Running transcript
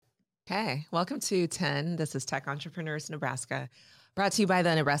Hey, welcome to TEN. This is Tech Entrepreneurs Nebraska, brought to you by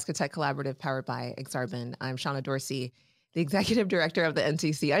the Nebraska Tech Collaborative, powered by Exarban. I'm Shauna Dorsey, the Executive Director of the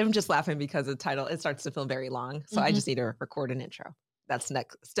NTC. I'm just laughing because the title, it starts to feel very long. So I just need to record an intro. That's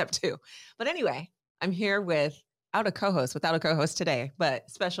next step 2. But anyway, I'm here without a co-host today,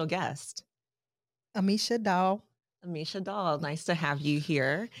 but special guest. Ameshia Doll. Ameshia Doll, nice to have you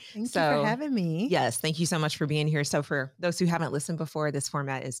here. Thank you for having me. Yes, thank you so much for being here. So for those who haven't listened before, this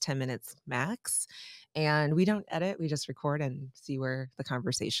format is 10 minutes max. And we don't edit, we just record and see where the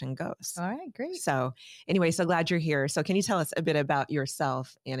conversation goes. All right, great. So anyway, so glad you're here. So can you tell us a bit about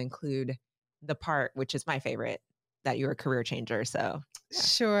yourself and include the part, which is my favorite, that you're a career changer? So yeah.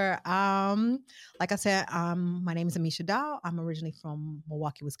 Sure. Like I said, my name is Ameshia Doll. I'm originally from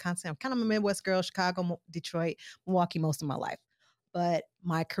Milwaukee, Wisconsin. I'm kind of a Midwest girl, Chicago, Detroit, Milwaukee most of my life. But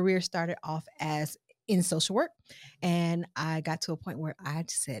my career started off as in social work. And I got to a point where I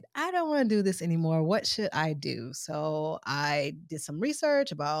said, I don't want to do this anymore. What should I do? So I did some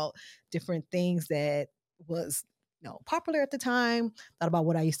research about different things that was popular at the time, thought about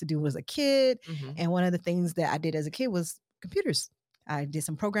what I used to do as a kid. And one of the things that I did as a kid was computers. I did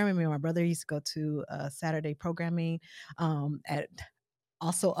some programming. Me and my brother used to go to Saturday programming at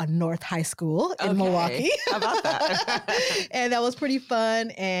also a North High School in Milwaukee. How about that? And that was pretty fun.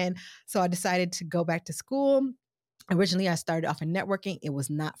 And so I decided to go back to school. Originally, I started off in networking. It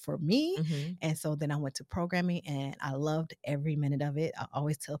was not for me. And so then I went to programming and I loved every minute of it. I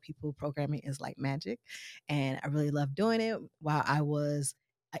always tell people programming is like magic. And I really loved doing it. While I was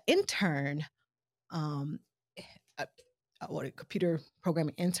an intern, a computer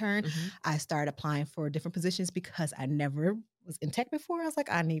programming intern, I started applying for different positions because I never was in tech before. I was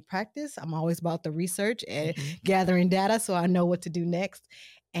like, I need practice. I'm always about the research and gathering data so I know what to do next.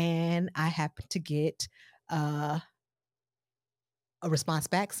 And I happened to get a response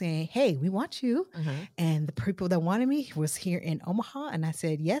back saying, hey, we want you. And the people that wanted me was here in Omaha. And I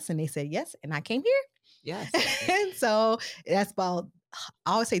said, yes. And they said, yes. And I came here. Yes. And so that's about,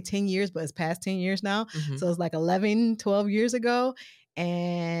 I always say 10 years, but it's past 10 years now. So it's like 11, 12 years ago.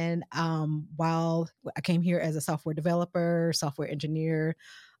 And while I came here as a software developer, software engineer,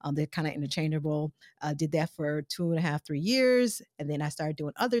 they're kind of interchangeable. Did that for 2.5, 3 years. And then I started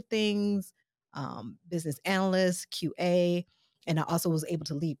doing other things, business analyst, QA. And I also was able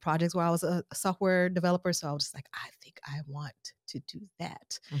to lead projects while I was a software developer. So I was just like, I think I want to do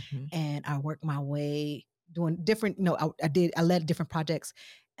that. And I worked my way doing different, I led different projects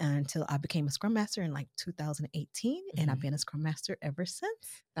until I became a Scrum Master in like 2018. And I've been a Scrum Master ever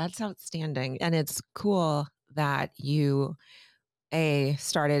since. That's outstanding. And it's cool that you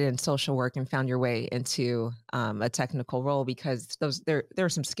started in social work and found your way into a technical role, because there are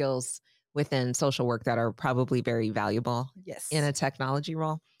some skills within social work that are probably very valuable in a technology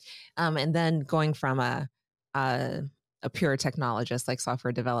role. And then going from a pure technologist like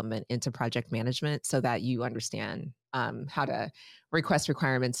software development into project management, so that you understand how to request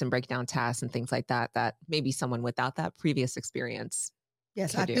requirements and break down tasks and things like that, that maybe someone without that previous experience.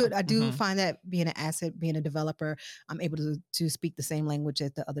 Yes, I do find that being an asset, being a developer, I'm able to speak the same language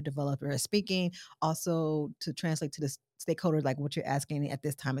that the other developer is speaking. Also to translate to the stakeholder, like what you're asking at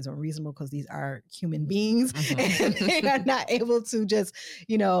this time is unreasonable because these are human beings and they are not able to just,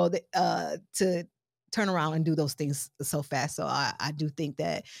 to turn around and do those things so fast. So I do think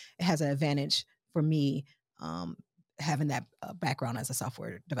that it has an advantage for me, having that background as a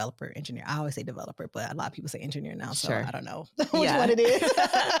software developer, engineer. I always say developer, but a lot of people say engineer now. So I don't know which one it is.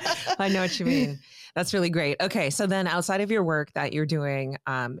 I know what you mean. That's really great. Okay. So then outside of your work that you're doing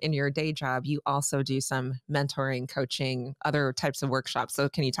in your day job, you also do some mentoring, coaching, other types of workshops. So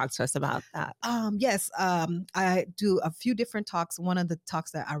can you talk to us about that? Yes. I do a few different talks. One of the talks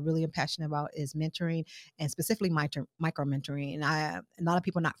that I really am passionate about is mentoring, and specifically micro mentoring. And a lot of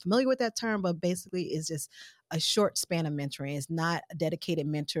people are not familiar with that term, but basically it's just a short span of mentoring. It's not a dedicated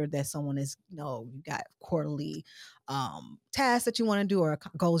mentor that someone is, you got quarterly tasks that you want to do or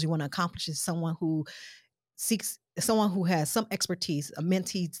goals you want to accomplish. It's someone who has some expertise. A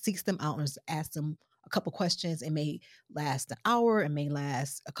mentee seeks them out and asks them a couple questions. It may last an hour, it may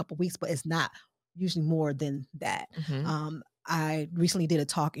last a couple weeks, but it's not usually more than that. I recently did a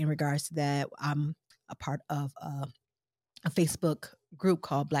talk in regards to that. I'm a part of a Facebook group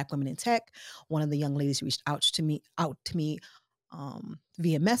called Black Women in Tech. One of the young ladies reached out to me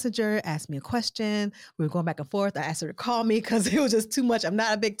via Messenger, asked me a question. We were going back and forth. I asked her to call me because it was just too much. I'm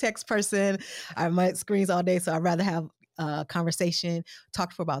not a big text person. I might screens all day, so I'd rather have a conversation.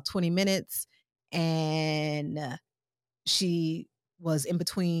 Talked for about 20 minutes, and she was in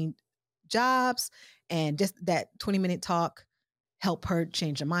between jobs, and just that 20-minute talk help her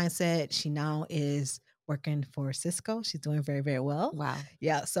change her mindset. She now is working for Cisco. She's doing very, very well. Wow.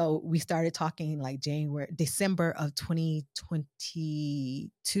 Yeah. So we started talking like December of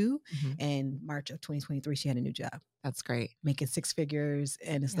 2022, and March of 2023, she had a new job. That's great. Making six figures,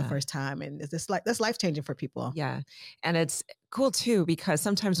 and it's the first time, and it's like that's life changing for people. Yeah, and it's cool too because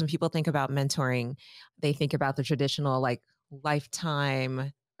sometimes when people think about mentoring, they think about the traditional like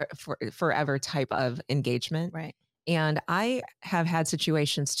lifetime, forever type of engagement. Right. And I have had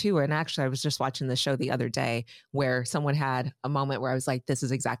situations too. And actually, I was just watching the show the other day where someone had a moment where I was like, this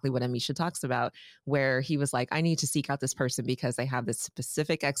is exactly what Ameshia talks about, where he was like, I need to seek out this person because they have this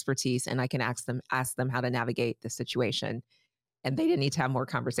specific expertise and I can ask them how to navigate the situation. And they didn't need to have more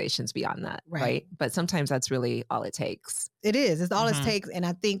conversations beyond that. Right. But sometimes that's really all it takes. It is. It's all it takes. And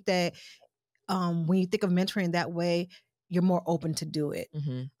I think that when you think of mentoring that way, you're more open to do it.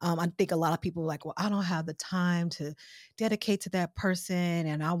 I think a lot of people are like, well, I don't have the time to dedicate to that person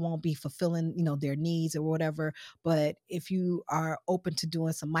and I won't be fulfilling, their needs or whatever. But if you are open to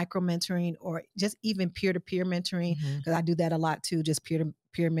doing some micro mentoring or just even peer-to-peer mentoring, because I do that a lot too, just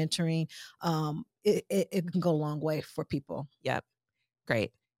peer-to-peer mentoring, it can go a long way for people. Yep.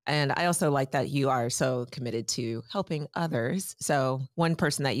 Great. And I also like that you are so committed to helping others. So one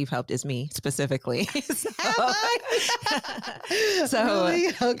person that you've helped is me specifically. So really?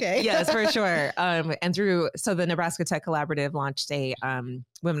 Okay. Yes, for sure. And so the Nebraska Tech Collaborative launched a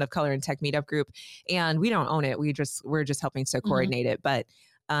Women of Color in Tech meetup group, and we don't own it. We're just helping to coordinate it. But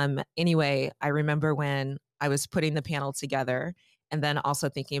anyway, I remember when I was putting the panel together and then also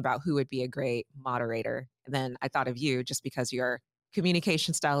thinking about who would be a great moderator. And then I thought of you just because your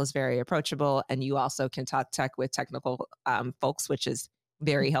communication style is very approachable and you also can talk tech with technical folks, which is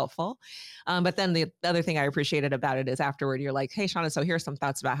very helpful. But then the other thing I appreciated about it is afterward, you're like, hey, Shauna, so here's some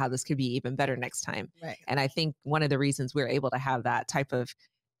thoughts about how this could be even better next time. Right. And I think one of the reasons we're able to have that type of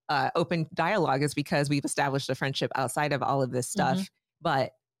open dialogue is because we've established a friendship outside of all of this stuff.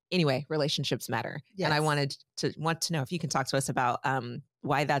 But anyway, relationships matter. Yes. And I want to know if you can talk to us about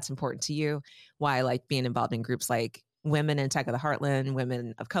why that's important to you, why like being involved in groups like Women in Tech of the Heartland,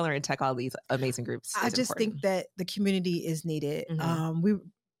 Women of Color in Tech, all these amazing groups. I just think that the community is needed.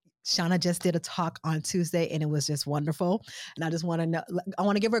 Shauna just did a talk on Tuesday and it was just wonderful. And I just want to know, I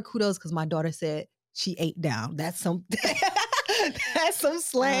want to give her kudos because my daughter said she ate down. That's some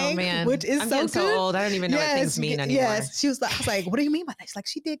slang, which is so old. I don't even know what things mean anymore. Yes. She was like, I was like, what do you mean by that? She's like,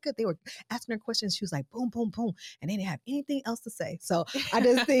 she did good. They were asking her questions. She was like, boom, boom, boom. And they didn't have anything else to say. So I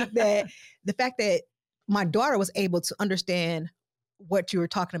just think that the fact that my daughter was able to understand what you were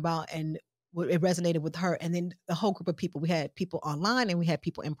talking about and it resonated with her. And then the whole group of people, we had people online and we had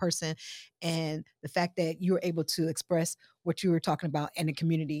people in person. And the fact that you were able to express what you were talking about in the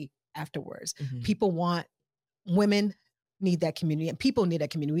community afterwards. Women need that community and people need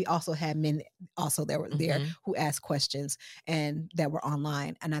that community. We also had men also that were there who asked questions and that were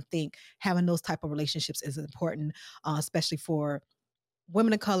online. And I think having those type of relationships is important, especially for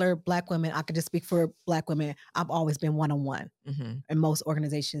women of color, Black women. I could just speak for Black women. I've always been one-on-one in most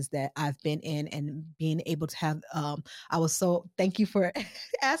organizations that I've been in, and being able to have, thank you for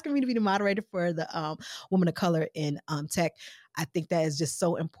asking me to be the moderator for the Women of Color in Tech. I think that is just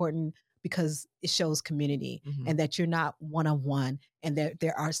so important because it shows community and that you're not one-on-one and that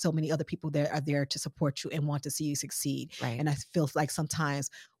there are so many other people that are there to support you and want to see you succeed. Right. And I feel like sometimes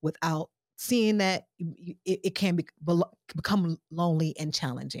without seeing that, it can become lonely and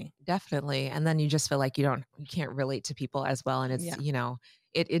challenging. Definitely. And then you just feel like you can't relate to people as well. And it's,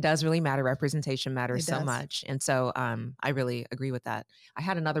 it does really matter. Representation matters so much. And so I really agree with that. I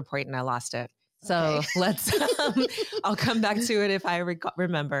had another point and I lost it. So let's, I'll come back to it if I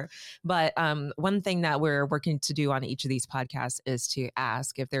remember. But one thing that we're working to do on each of these podcasts is to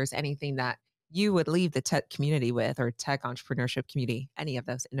ask if there's anything that you would leave the tech community with, or tech entrepreneurship community, any of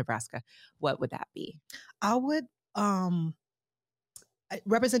those in Nebraska, what would that be? I would,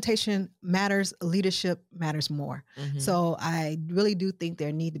 representation matters, leadership matters more. So I really do think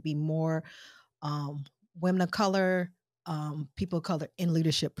there need to be more women of color, people of color in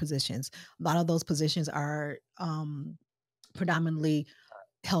leadership positions. A lot of those positions are predominantly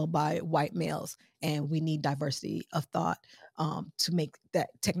held by white males, and we need diversity of thought to make that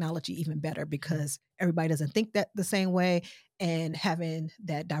technology even better, because everybody doesn't think that the same way, and having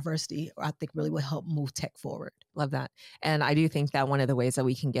that diversity, I think, really will help move tech forward. Love that. And I do think that one of the ways that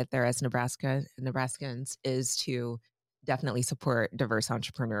we can get there as Nebraskans is to definitely support diverse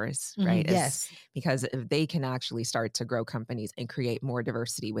entrepreneurs, right? Yes. Because if they can actually start to grow companies and create more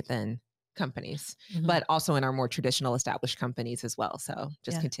diversity within companies, but also in our more traditional established companies as well. So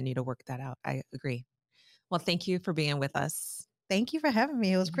just continue to work that out. I agree. Well, thank you for being with us. Thank you for having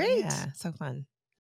me. It was great. Yeah, so fun.